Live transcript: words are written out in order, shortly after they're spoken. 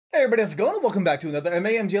everybody, how's it going? Welcome back to another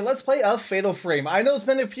MAMJ Let's Play of Fatal Frame. I know it's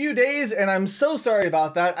been a few days, and I'm so sorry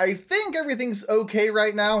about that. I think everything's okay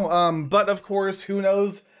right now, but of course, who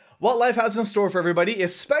knows what life has in store for everybody,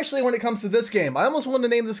 especially when it comes to this game. I almost want to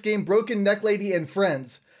name this game Broken Neck Lady and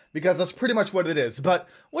Friends, because that's pretty much what it is. But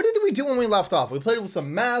what did we do when we left off? We played with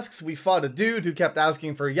some masks, we fought a dude who kept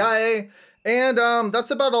asking for Yae, and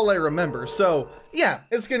that's about all I remember. So yeah,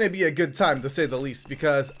 it's gonna be a good time to say the least,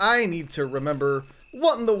 because I need to remember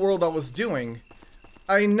what in the world I was doing.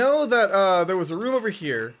 I know that there was a room over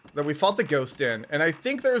here that we fought the ghost in, and I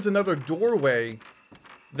think there's another doorway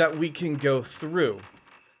that we can go through.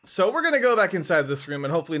 So we're gonna go back inside this room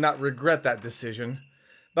and hopefully not regret that decision.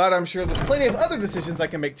 But I'm sure there's plenty of other decisions I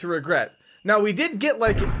can make to regret. Now we did get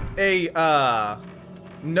like a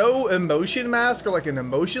no emotion mask, or like an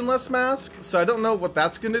emotionless mask, so I don't know what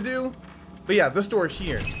that's gonna do. But yeah, this door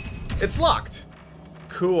here, it's locked.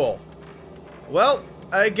 Cool. Well,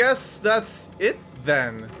 I guess that's it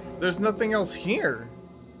then. There's nothing else here.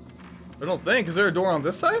 I don't think. Is there a door on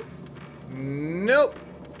this side? Nope.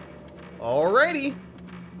 Alrighty.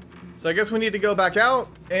 So I guess we need to go back out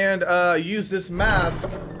and use this mask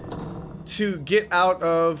to get out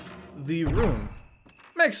of the room.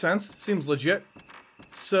 Makes sense. Seems legit.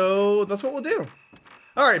 So that's what we'll do.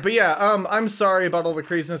 Alright, but yeah, I'm sorry about all the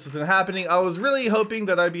craziness that's been happening. I was really hoping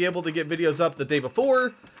that I'd be able to get videos up the day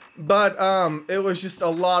before, but it was just a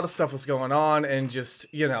lot of stuff was going on, and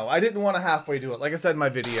just, you know, I didn't want to halfway do it. Like I said in my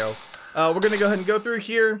video, we're gonna go ahead and go through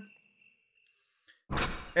here,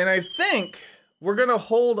 and I think we're gonna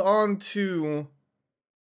hold on to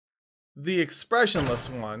the expressionless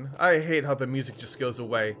one. I hate how the music just goes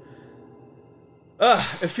away.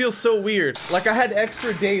 It feels so weird. Like I had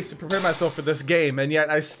extra days to prepare myself for this game, and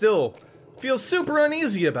yet I still feel super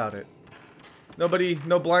uneasy about it.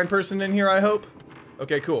 No blind person in here, I hope?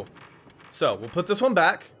 Okay, cool. So, we'll put this one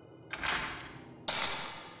back.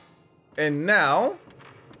 And now,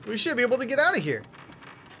 we should be able to get out of here.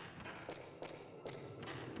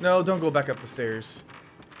 No, don't go back up the stairs.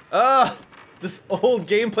 This old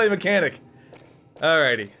gameplay mechanic.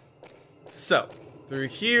 Alrighty. So, through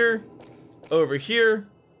here, over here.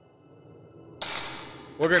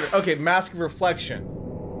 We're gonna, okay, Mask of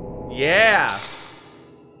Reflection. Yeah!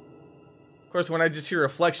 Of course, when I just hear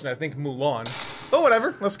reflection, I think Mulan. But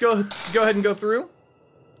whatever, let's go ahead and go through.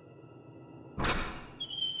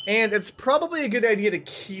 And it's probably a good idea to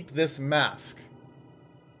keep this mask,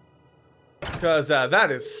 because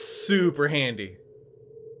that is super handy.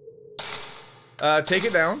 Take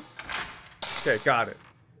it down. Okay, got it.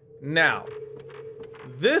 Now,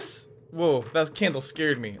 this, whoa, that candle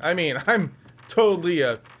scared me. I mean, I'm totally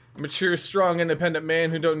a mature, strong, independent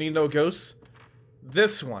man who don't need no ghosts.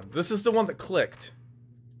 This one, this is the one that clicked.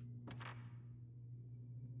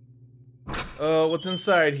 What's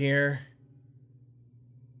inside here?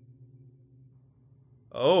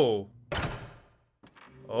 Oh.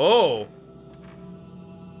 Oh.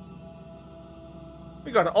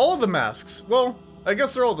 We got all the masks. Well, I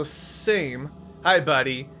guess they're all the same. Hi,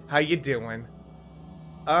 buddy. How you doing?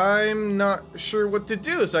 I'm not sure what to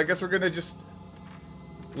do, so I guess we're gonna just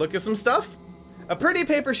look at some stuff. A pretty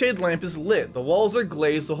paper shade lamp is lit. The walls are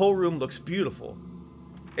glazed. The whole room looks beautiful.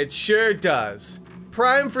 It sure does.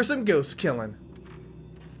 Prime for some ghost killing.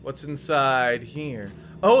 What's inside here?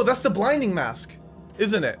 Oh, that's the blinding mask,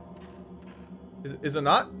 isn't it? Is it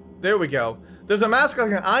not? There we go. There's a mask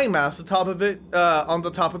like an eye mask on top of it, on the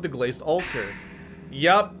top of the glazed altar.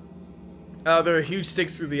 Yup. There are huge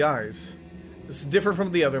stakes through the eyes. This is different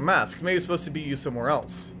from the other mask. Maybe it's supposed to be used somewhere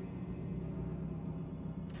else.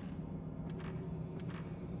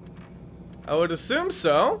 I would assume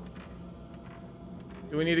so.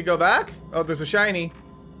 Do we need to go back? Oh, there's a shiny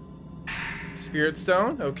Spirit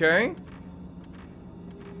Stone, okay.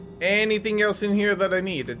 Anything else in here that I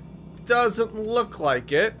need? It doesn't look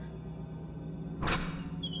like it.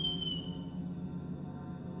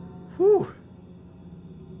 Whew.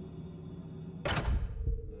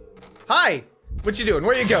 Hi! What you doing?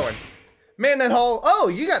 Where you going? Man, that hall. Oh,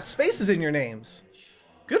 you got spaces in your names.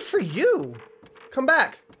 Good for you. Come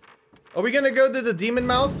back. Are we gonna go to the demon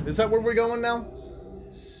mouth? Is that where we're going now?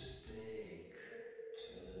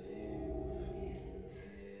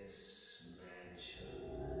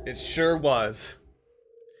 It sure was.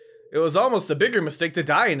 It was almost a bigger mistake to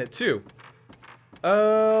die in it too.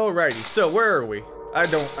 Alrighty, so where are we? I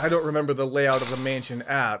don't remember the layout of the mansion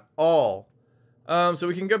at all. So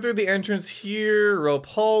we can go through the entrance here, rope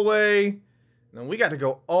hallway, and then we got to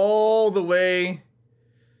go all the way.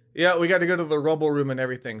 Yeah, we got to go to the rubble room and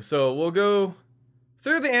everything. So we'll go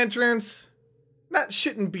through the entrance. That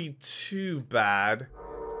shouldn't be too bad,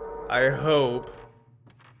 I hope.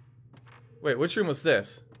 Wait, which room was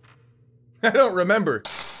this? I don't remember.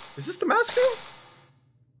 Is this the mask room?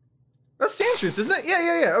 That's the entrance, isn't it?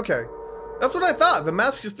 Yeah, okay. That's what I thought. The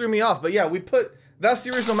mask just threw me off. But yeah, that's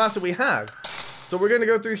the original mask that we had. So we're gonna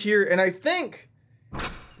go through here, and I think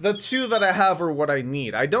the 2 that I have are what I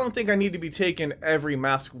need. I don't think I need to be taking every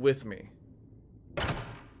mask with me.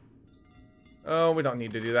 Oh, we don't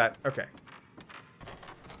need to do that. Okay.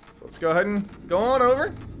 So let's go ahead and go on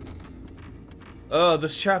over. Oh,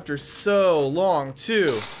 this chapter's so long,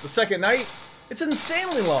 too. The second night, it's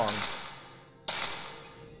insanely long.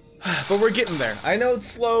 But we're getting there. I know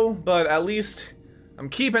it's slow, but at least I'm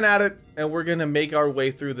keeping at it, and we're gonna make our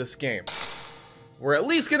way through this game. We're at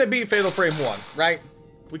least gonna beat Fatal Frame 1, right?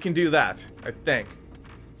 We can do that, I think.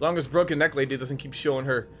 As long as Broken Neck Lady doesn't keep showing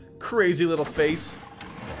her crazy little face.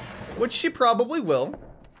 Which she probably will.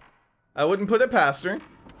 I wouldn't put it past her.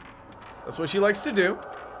 That's what she likes to do.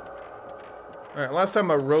 Alright, last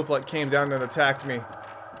time a rope like came down and attacked me.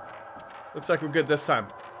 Looks like we're good this time.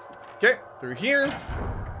 Okay, through here.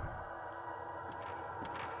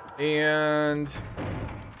 And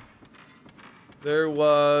there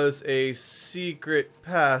was a secret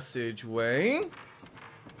passageway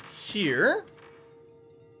here.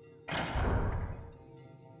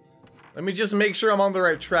 Let me just make sure I'm on the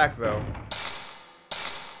right track, though.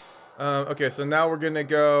 Okay, so now we're gonna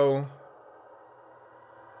go...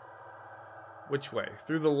 Which way?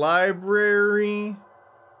 Through the library?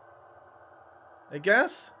 I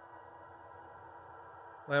guess?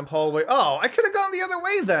 Lamp hallway. Oh, I could have gone the other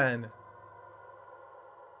way then!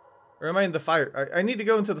 Or am I in the fire? I need to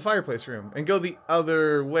go into the fireplace room and go the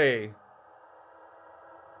other way.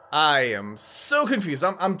 I am so confused.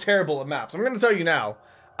 I'm terrible at maps. I'm gonna tell you now.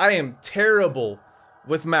 I am terrible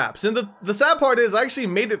with maps. And the sad part is I actually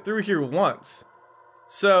made it through here once.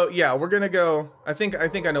 So yeah, we're gonna go. I think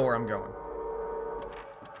I know where I'm going.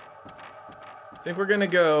 I think we're gonna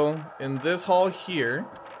go in this hall here.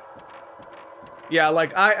 Yeah,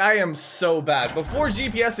 like I am so bad. Before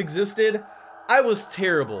GPS existed, I was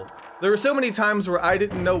terrible. There were so many times where I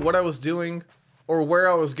didn't know what I was doing or where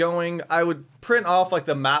I was going. I would print off like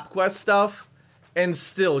the MapQuest stuff and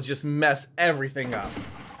still just mess everything up.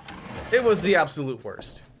 It was the absolute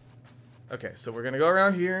worst. Okay, so we're gonna go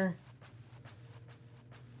around here.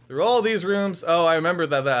 Through all these rooms. Oh, I remember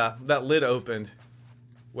that that lid opened.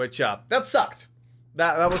 Which, that sucked.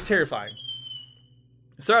 That was terrifying.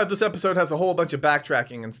 Sorry, this episode has a whole bunch of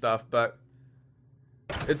backtracking and stuff, but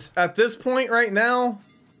it's at this point right now,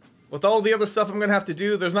 with all the other stuff I'm gonna have to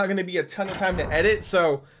do, there's not gonna be a ton of time to edit,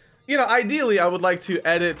 so, you know, ideally I would like to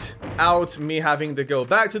edit out me having to go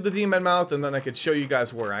back to the Demon Mouth, and then I could show you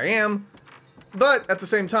guys where I am. But at the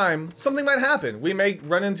same time, something might happen. We may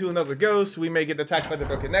run into another ghost, we may get attacked by the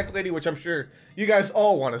Broken Neck Lady, which I'm sure you guys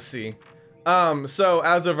all want to see. So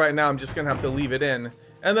as of right now, I'm just gonna have to leave it in.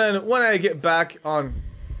 And then when I get back on...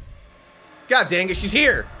 God dang it, she's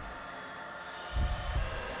here!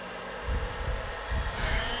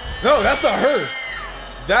 No, that's not her!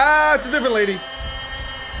 That's a different lady!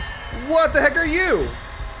 What the heck are you?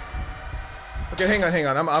 Okay, hang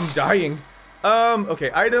on, I'm dying.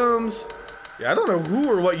 Okay, items. Yeah, I don't know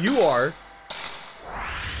who or what you are.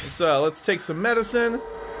 Let's take some medicine.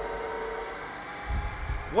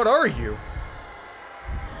 What are you?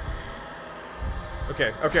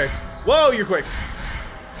 Okay. Whoa, you're quick.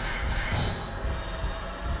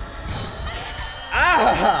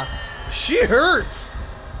 Ah! She hurts!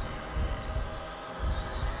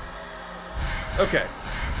 Okay.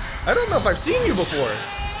 I don't know if I've seen you before.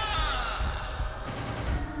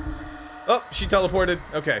 Oh, she teleported.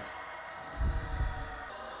 Okay.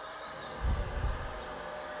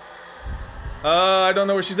 I don't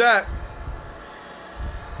know where she's at.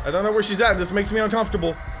 This makes me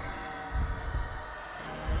uncomfortable.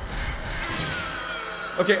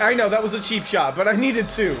 Okay, I know, that was a cheap shot, but I needed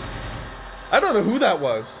to. I don't know who that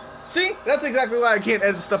was. See? That's exactly why I can't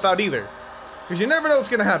edit stuff out either. Because you never know what's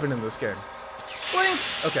gonna happen in this game. Blink!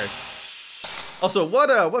 Okay. Also,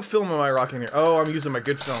 what film am I rocking here? Oh, I'm using my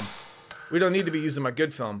good film. We don't need to be using my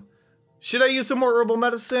good film. Should I use some more herbal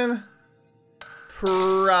medicine?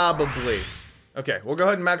 Probably. Okay, we'll go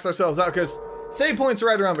ahead and max ourselves out because save point's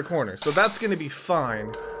right around the corner, so that's gonna be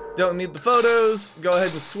fine. Don't need the photos. Go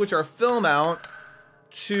ahead and switch our film out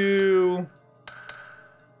to...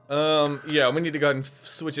 yeah, we need to go ahead and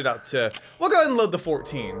switch it out to... We'll go ahead and load the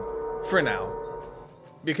 14 for now.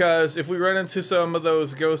 Because if we run into some of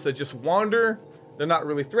those ghosts that just wander, they're not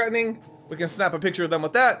really threatening. We can snap a picture of them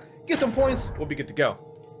with that, get some points, we'll be good to go.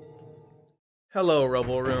 Hello,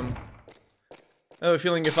 Rebel Room. I have a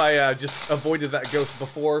feeling if I just avoided that ghost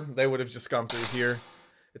before, they would have just gone through here.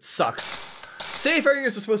 It sucks. Safe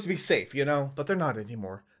areas are supposed to be safe, you know? But they're not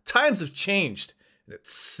anymore. Times have changed. And it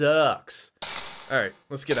sucks. Alright,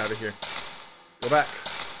 let's get out of here. Go back.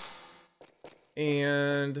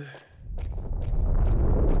 And...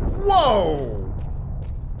 Whoa!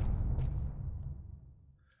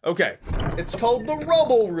 Okay, it's called the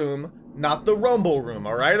Rubble Room, not the Rumble Room,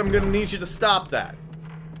 alright? I'm gonna need you to stop that.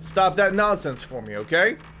 Stop that nonsense for me,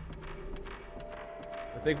 okay?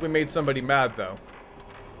 I think we made somebody mad, though.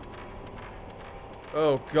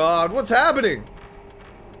 Oh god, what's happening?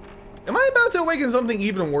 Am I about to awaken something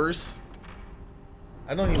even worse?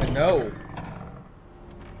 I don't even know.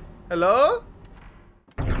 Hello?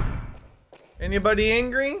 Anybody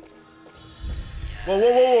angry? Whoa,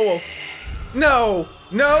 whoa, whoa, whoa, whoa. No!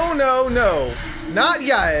 No, no, no. Not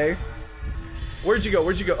Yae. Where'd you go?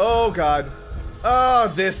 Where'd you go? Oh, God.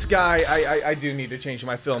 Oh, this guy. I do need to change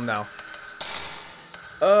my film now.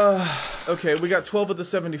 Okay, we got 12 of the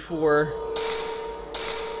 74.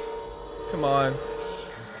 Come on.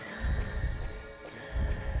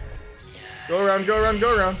 Go around, go around,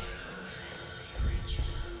 go around.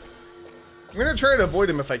 I'm gonna try to avoid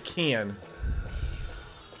him if I can.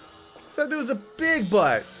 That dude's a big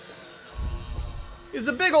butt. He's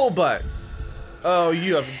a big old butt. Oh,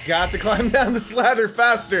 you have got to climb down this ladder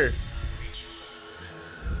faster.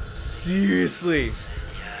 Seriously.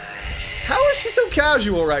 How is she so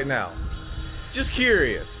casual right now? Just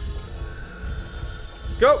curious.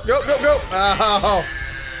 Go, go, go, go. Oh.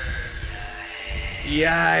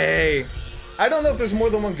 Yay. I don't know if there's more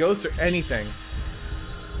than one ghost or anything.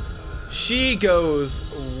 She goes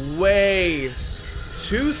way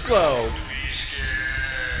too slow.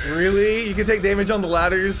 Really? You can take damage on the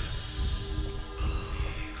ladders?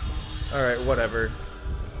 Alright, whatever.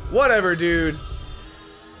 Whatever, dude.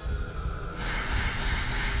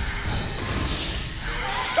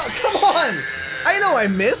 Oh, come on! I know I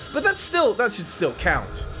missed, but that should still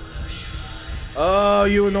count. Oh,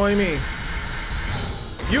 you annoy me.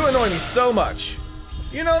 You annoy me so much.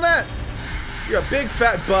 You know that? You're a big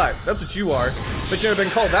fat butt. That's what you are. But you've never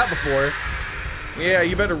been called that before. Yeah,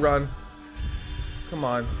 you better run. Come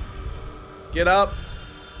on. Get up.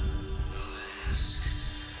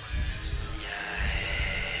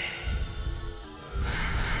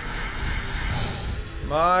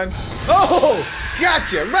 Come on. Oh!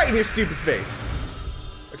 Gotcha! Right in your stupid face.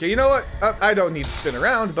 Okay, you know what? I don't need to spin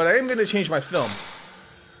around, but I am gonna change my film.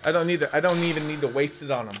 I don't even need to waste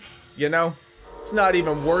it on him. You know? It's not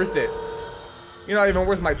even worth it. You're not even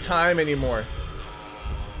worth my time anymore.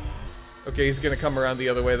 Okay, he's gonna come around the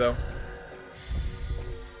other way, though.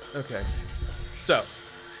 Okay. So.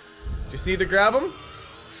 Just need to grab him?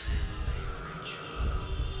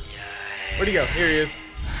 Where'd he go? Here he is.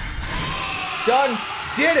 Done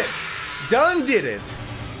did it! Done did it!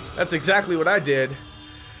 That's exactly what I did.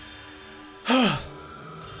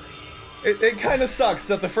 It kind of sucks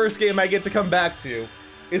that the first game I get to come back to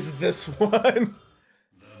is this one.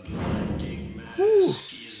 Whew.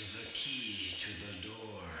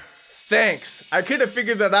 Thanks. I could have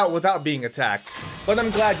figured that out without being attacked, but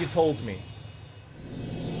I'm glad you told me.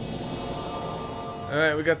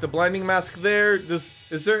 Alright, we got the blinding mask there.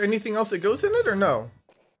 Is there anything else that goes in it or no?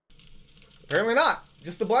 Apparently not.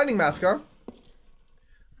 Just the blinding mask, huh?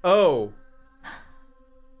 Oh.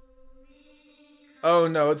 Oh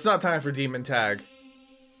no, it's not time for demon tag.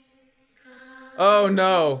 Oh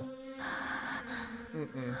no.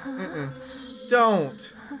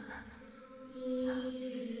 Don't.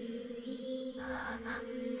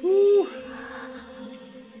 Woo.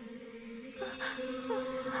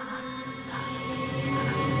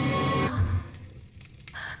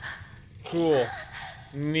 Cool.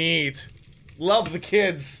 Neat. Love the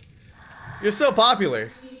kids. You're so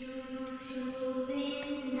popular.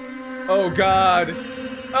 Oh god.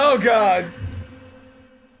 Oh god.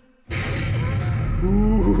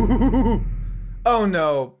 Ooh. Oh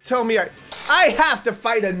no. Tell me I have to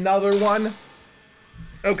fight another one.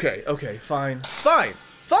 Okay, okay, fine. Fine.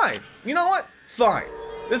 Fine. You know what? Fine.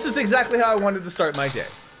 This is exactly how I wanted to start my day.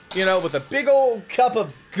 You know, with a big old cup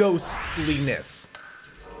of ghostliness.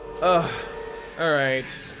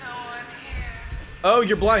 Alright. Oh,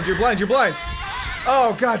 you're blind, you're blind, you're blind!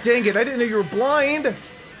 Oh, god dang it, I didn't know you were blind!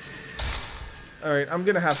 Alright, I'm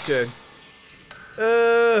gonna have to...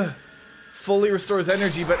 fully restores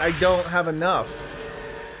energy, but I don't have enough.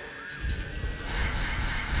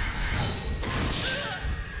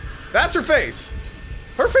 That's her face!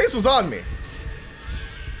 Her face was on me!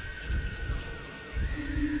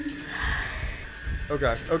 Oh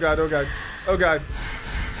god, oh god, oh god, oh god.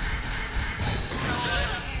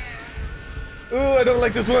 Ooh, I don't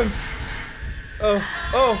like this one. Oh,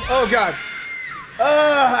 oh, oh god.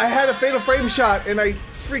 I had a fatal frame shot and I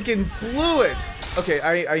freaking blew it. Okay,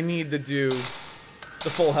 I need to do the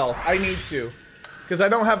full health. I need to. Because I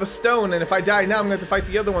don't have a stone, and if I die now, I'm going to have to fight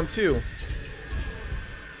the other one too.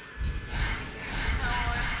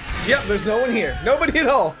 Yep, there's no one here. Nobody at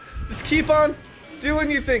all. Just keep on doing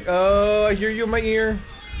your thing. Oh, I hear you in my ear.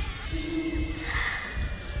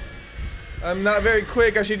 I'm not very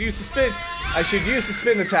quick. I should use the spin. I should use the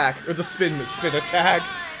spin attack. Or the spin attack.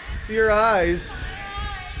 Your eyes.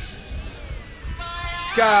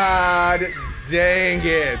 God dang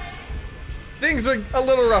it. Things are a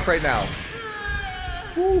little rough right now.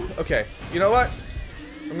 Whew. Okay, you know what?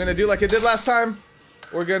 I'm gonna do like I did last time.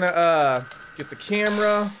 We're gonna get the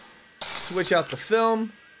camera, switch out the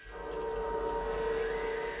film.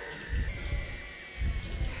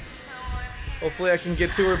 Hopefully I can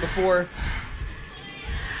get to her before.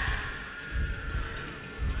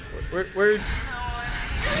 Where?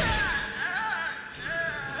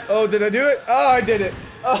 Oh, did I do it? Oh, I did it.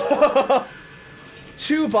 Oh.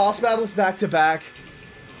 2 boss battles back to back.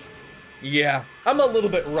 Yeah, I'm a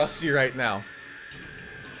little bit rusty right now.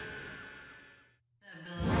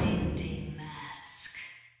 The blinding mask.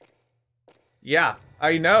 Yeah,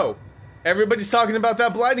 I know. Everybody's talking about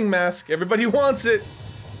that blinding mask. Everybody wants it.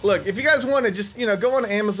 Look, if you guys want to just, you know, go on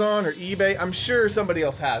Amazon or eBay, I'm sure somebody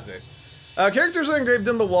else has it. Characters are engraved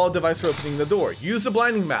in the wall, device for opening the door. Use the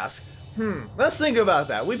blinding mask. Let's think about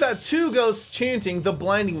that. We've had 2 ghosts chanting the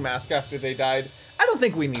blinding mask after they died. I don't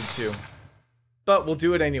think we need to. But we'll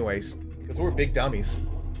do it anyways, because we're big dummies.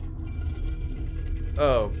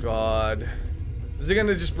 Oh god. Is it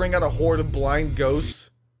gonna just bring out a horde of blind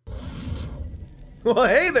ghosts? Well,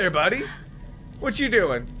 hey there, buddy. What you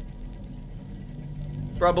doing?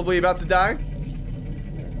 Probably about to die?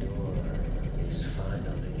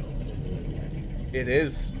 It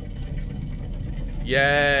is.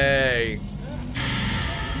 Yay.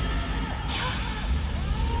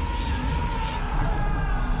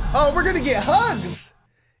 Oh, we're gonna get hugs!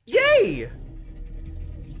 Yay!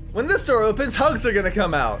 When this door opens, hugs are gonna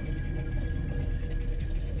come out.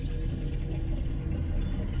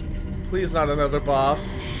 Please not another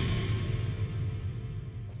boss.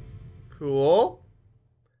 Cool.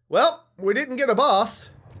 Well, we didn't get a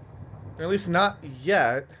boss. Or at least not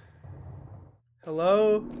yet.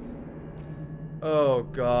 Hello? Oh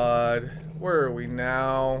god. Where are we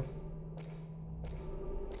now?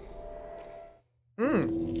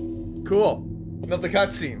 Cool. Another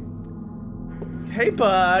cutscene. Hey,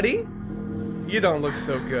 buddy. You don't look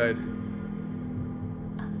so good.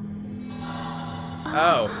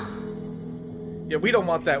 Oh. Yeah, we don't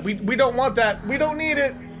want that. We don't want that. We don't need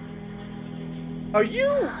it. Are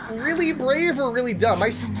you really brave or really dumb? I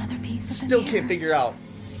still can't figure out.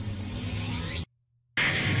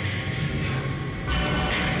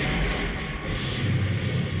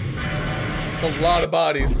 It's a lot of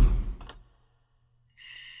bodies.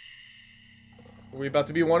 Are we about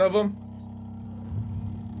to be one of them?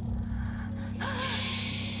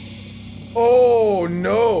 Oh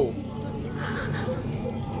no!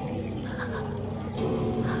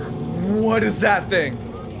 What is that thing?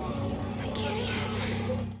 I can't hear.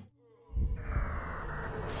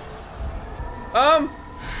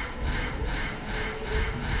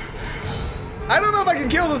 I don't know if I can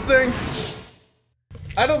kill this thing.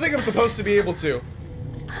 I don't think I'm supposed to be able to.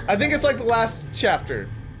 I think it's like the last chapter.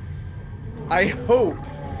 I hope.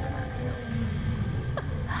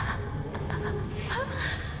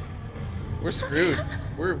 We're screwed.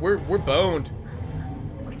 We're boned.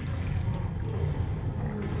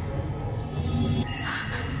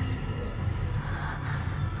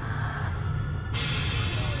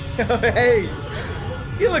 Hey,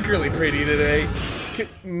 you look really pretty today.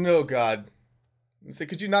 No, God. Say,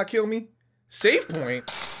 could you not kill me? Save point?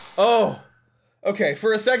 Oh, okay.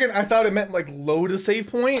 For a second, I thought it meant like load a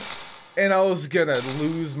save point, and I was gonna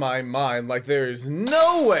lose my mind. Like, there's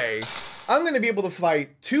no way I'm gonna be able to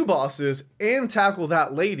fight 2 bosses and tackle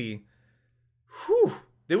that lady. Whew.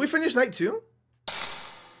 Did we finish night 2?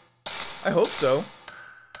 I hope so.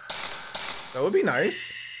 That would be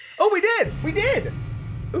nice. Oh, we did! We did!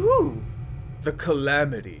 Ooh, the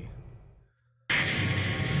Calamity.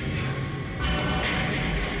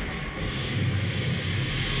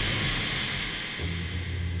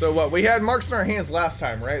 So what, we had marks in our hands last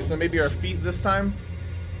time, right? So maybe our feet this time?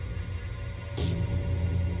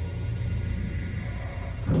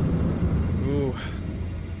 Ooh.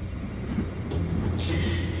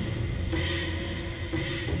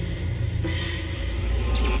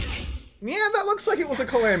 Yeah, that looks like it was a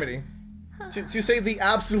calamity. To say the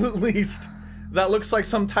absolute least, that looks like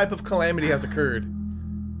some type of calamity has occurred.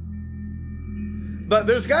 But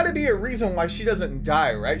there's got to be a reason why she doesn't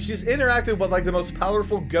die, right? She's interacted with like the most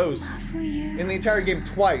powerful ghost in the entire game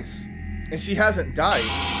twice, and she hasn't died.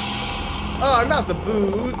 Oh, not the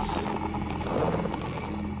boots.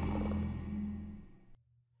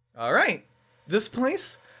 All right, this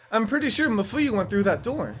place. I'm pretty sure Mafuyu went through that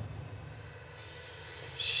door.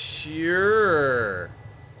 Sure.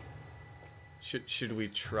 Should we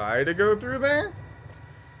try to go through there?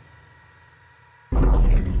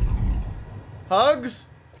 Hugs?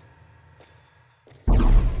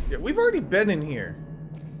 Yeah, we've already been in here.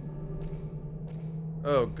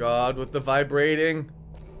 Oh god, with the vibrating.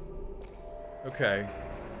 Okay.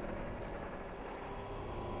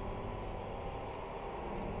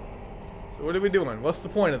 So what are we doing? What's the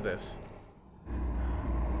point of this?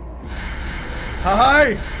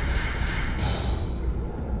 Hi!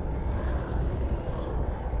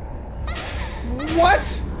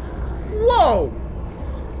 What? Whoa!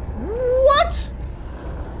 What?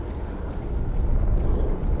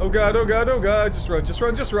 Oh god, oh god, oh god. Just run, just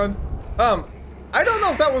run, just run. I don't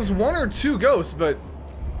know if that was one or two ghosts, but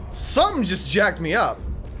something just jacked me up.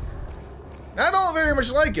 I don't very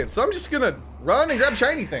much like it, so I'm just gonna run and grab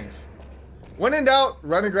shiny things. When in doubt,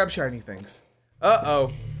 run and grab shiny things.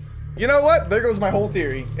 Uh-oh. You know what? There goes my whole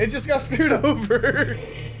theory. It just got screwed over.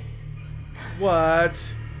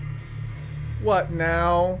 What? What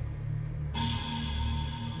now?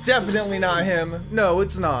 Definitely not him. No,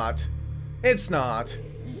 it's not. It's not.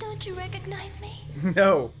 Don't you recognize me?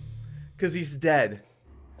 No. Because he's dead.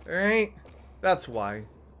 Alright? That's why.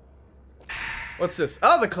 What's this?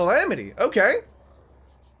 Oh, the Calamity. Okay.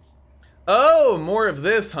 Oh, more of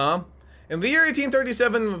this, huh? In the year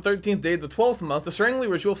 1837, on the 13th day of the 12th month, the strangling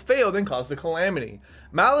ritual failed and caused a calamity.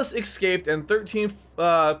 Malice escaped and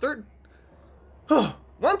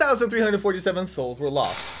 1,347 souls were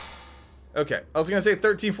lost. Okay, I was gonna say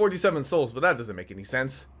 1347 souls, but that doesn't make any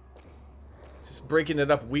sense. It's just breaking it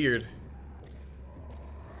up weird.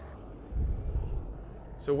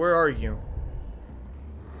 So where are you?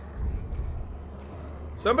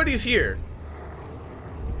 Somebody's here.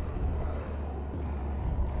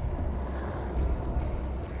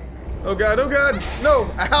 Oh god, oh god! No!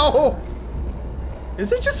 Ow!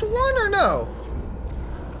 Is it just one or no?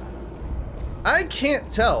 I can't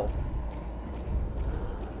tell.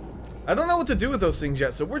 I don't know what to do with those things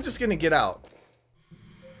yet, so we're just gonna get out.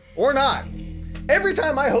 Or not. Every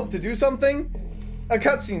time I hope to do something, a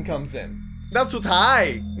cutscene comes in. That's what's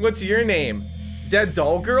hi. What's your name? Dead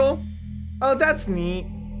Doll Girl? Oh, that's neat.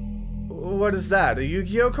 What is that? A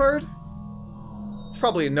Yu-Gi-Oh card? It's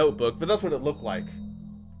probably a notebook, but that's what it looked like.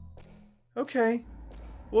 Okay.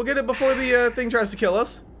 We'll get it before the thing tries to kill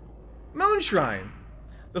us. Moon Shrine.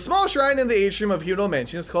 The small shrine in the atrium of Hiro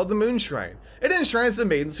Mansion is called the Moon Shrine. It enshrines the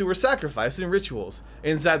maidens who were sacrificed in rituals.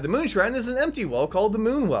 Inside the Moon Shrine is an empty well called the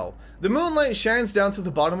Moon Well. The moonlight shines down to the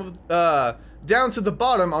bottom on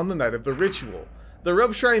the night of the ritual. The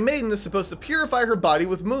robed shrine maiden is supposed to purify her body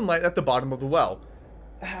with moonlight at the bottom of the well.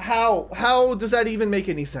 How does that even make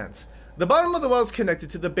any sense? The bottom of the well is connected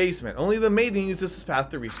to the basement. Only the maiden uses this path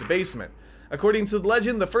to reach the basement. According to the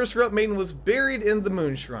legend, the first robed maiden was buried in the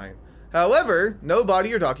Moon Shrine. However, no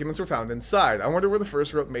body or documents were found inside. I wonder where the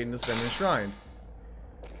first robed maiden has been enshrined.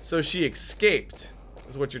 So she escaped,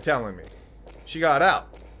 is what you're telling me. She got out.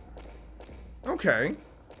 Okay.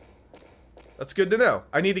 That's good to know.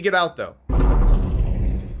 I need to get out, though.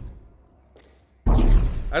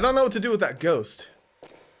 I don't know what to do with that ghost.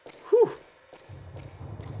 Whew.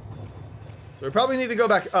 So we probably need to go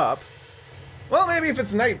back up. Well, maybe if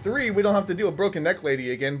it's night 3, we don't have to do a broken neck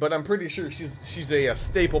lady again, but I'm pretty sure she's a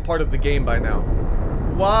staple part of the game by now.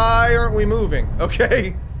 Why aren't we moving?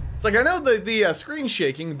 Okay. It's like, I know the screen's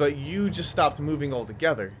shaking, but you just stopped moving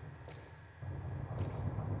altogether.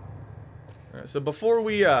 Alright, so before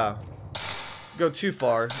we go too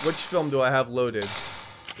far, which film do I have loaded?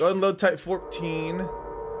 Go ahead and load type 14.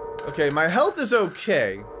 Okay, my health is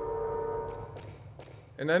okay.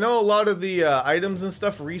 And I know a lot of the items and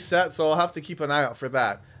stuff reset, so I'll have to keep an eye out for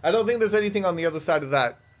that. I don't think there's anything on the other side of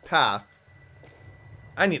that path.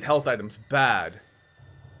 I need health items bad.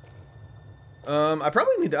 I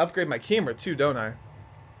probably need to upgrade my camera too, don't I?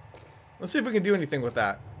 Let's see if we can do anything with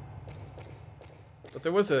that. But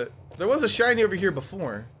there was a shiny over here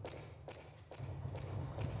before.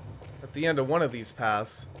 At the end of one of these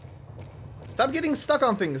paths. Stop getting stuck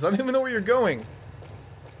on things. I don't even know where you're going.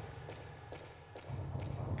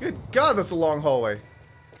 Good God, that's a long hallway.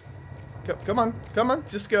 Come on, come on,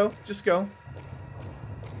 just go, just go.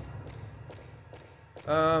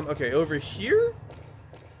 Okay, over here?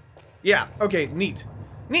 Yeah, okay, neat.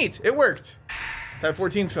 Neat, it worked. Type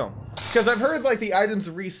 14 film. Because I've heard like the items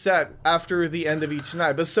reset after the end of each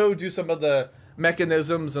night, but so do some of the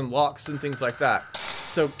mechanisms and locks and things like that.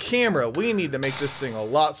 So camera, we need to make this thing a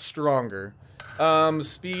lot stronger.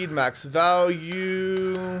 Speed, max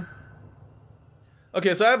value.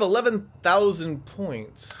 Okay, so I have 11,000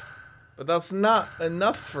 points, but that's not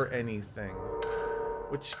enough for anything,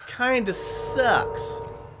 which kind of sucks.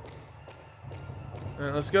 All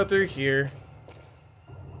right, let's go through here.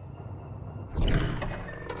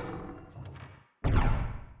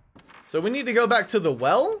 So we need to go back to the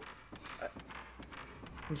well?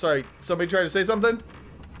 I'm sorry, somebody tried to say something?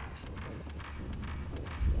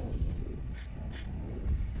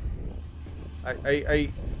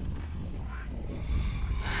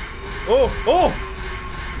 Oh!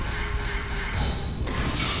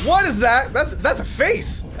 What is that? That's a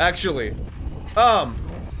face, actually.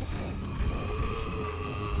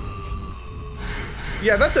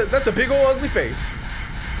 Yeah, that's a big old ugly face.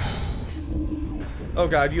 Oh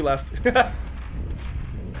god, you left.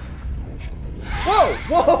 Whoa!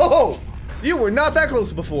 Whoa! You were not that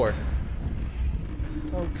close before.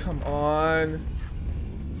 Oh, come on.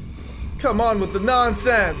 Come on with the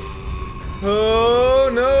nonsense. Oh,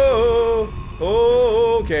 no.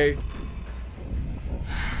 Oh, okay.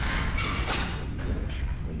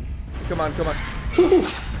 Come on, come on. Ooh.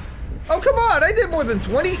 Oh, come on. I did more than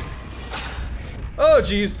 20. Oh,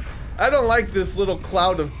 jeez. I don't like this little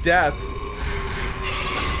cloud of death.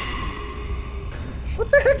 What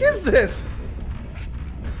the heck is this?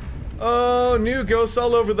 Oh, new ghosts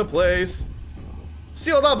all over the place.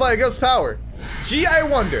 Sealed up by a ghost power. Gee, I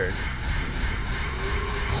wondered.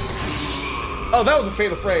 Oh, that was a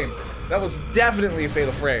fatal frame. That was definitely a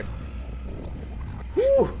fatal frame.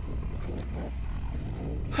 Whew.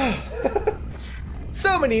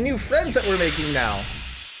 So many new friends that we're making now.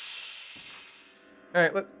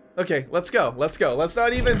 Alright, okay, let's go. Let's go. Let's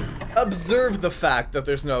not even observe the fact that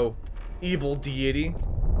there's no evil deity.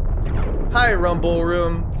 Hi, Rumble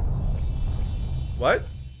Room. What?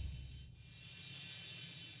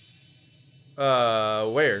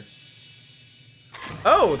 Where?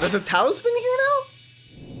 Oh, there's a talisman here now?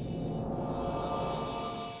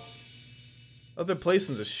 Other place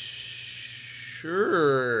in the sure.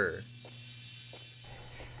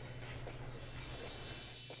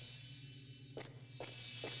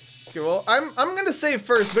 Okay, well, I'm gonna save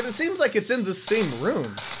first, but it seems like it's in the same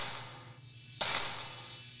room.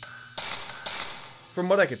 From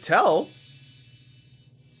what I could tell.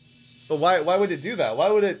 But why would it do that? Why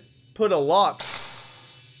would it put a lock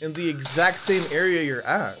in the exact same area you're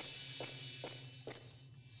at?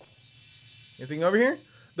 Anything over here?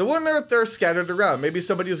 The one they're scattered around. Maybe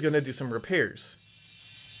somebody was gonna do some repairs.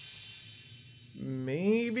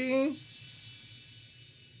 Maybe?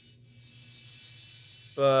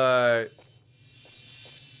 But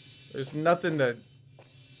there's nothing that...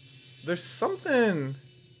 There's something...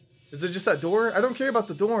 Is it just that door? I don't care about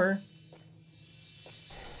the door.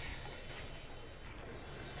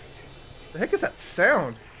 The heck is that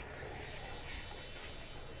sound?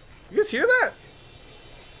 You guys hear that?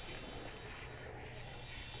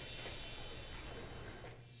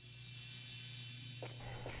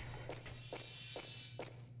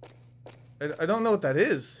 I don't know what that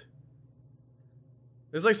is.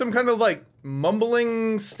 There's like some kind of like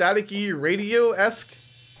mumbling, staticky, radio-esque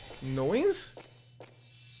noise?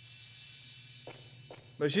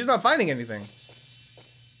 But she's not finding anything.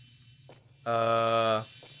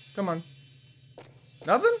 Come on.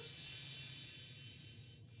 Nothing?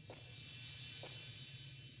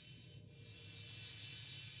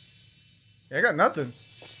 Yeah, I got nothing.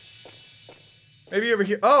 Maybe over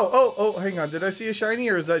here. Oh, hang on. Did I see a shiny,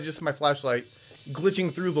 or is that just my flashlight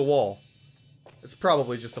glitching through the wall? It's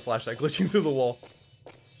probably just a flashlight glitching through the wall.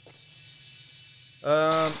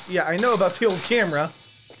 Yeah, I know about the old camera.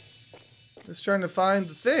 Just trying to find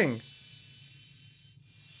the thing.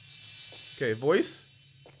 Okay, voice.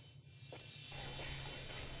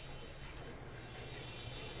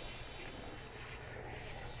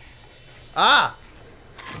 Ah!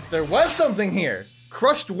 There was something here.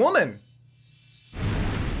 Crushed woman.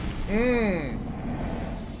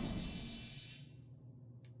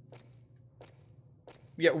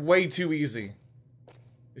 Yeah, way too easy.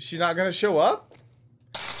 Is she not gonna show up?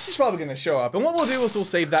 She's probably gonna show up. And what we'll do is we'll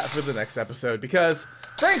save that for the next episode because,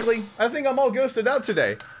 frankly, I think I'm all ghosted out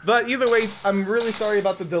today. But either way, I'm really sorry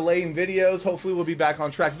about the delay in videos. Hopefully we'll be back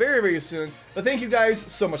on track very, very soon. But thank you guys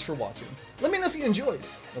so much for watching. Let me know if you enjoyed.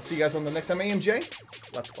 I'll see you guys on the next time AMJ.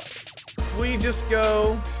 Let's play. We just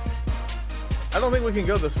go... I don't think we can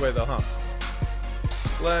go this way though, huh?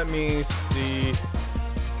 Let me see.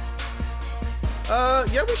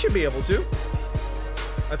 Yeah, we should be able to.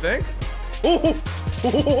 I think.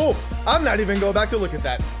 Oh, I'm not even going back to look at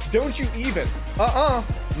that. Don't you even.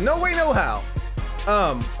 No way, no how.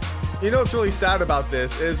 You know what's really sad about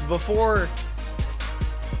this is before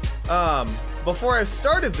I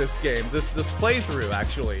started this game, this playthrough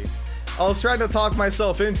actually, I was trying to talk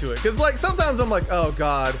myself into it. Cause like sometimes I'm like, oh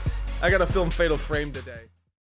God, I gotta film Fatal Frame today.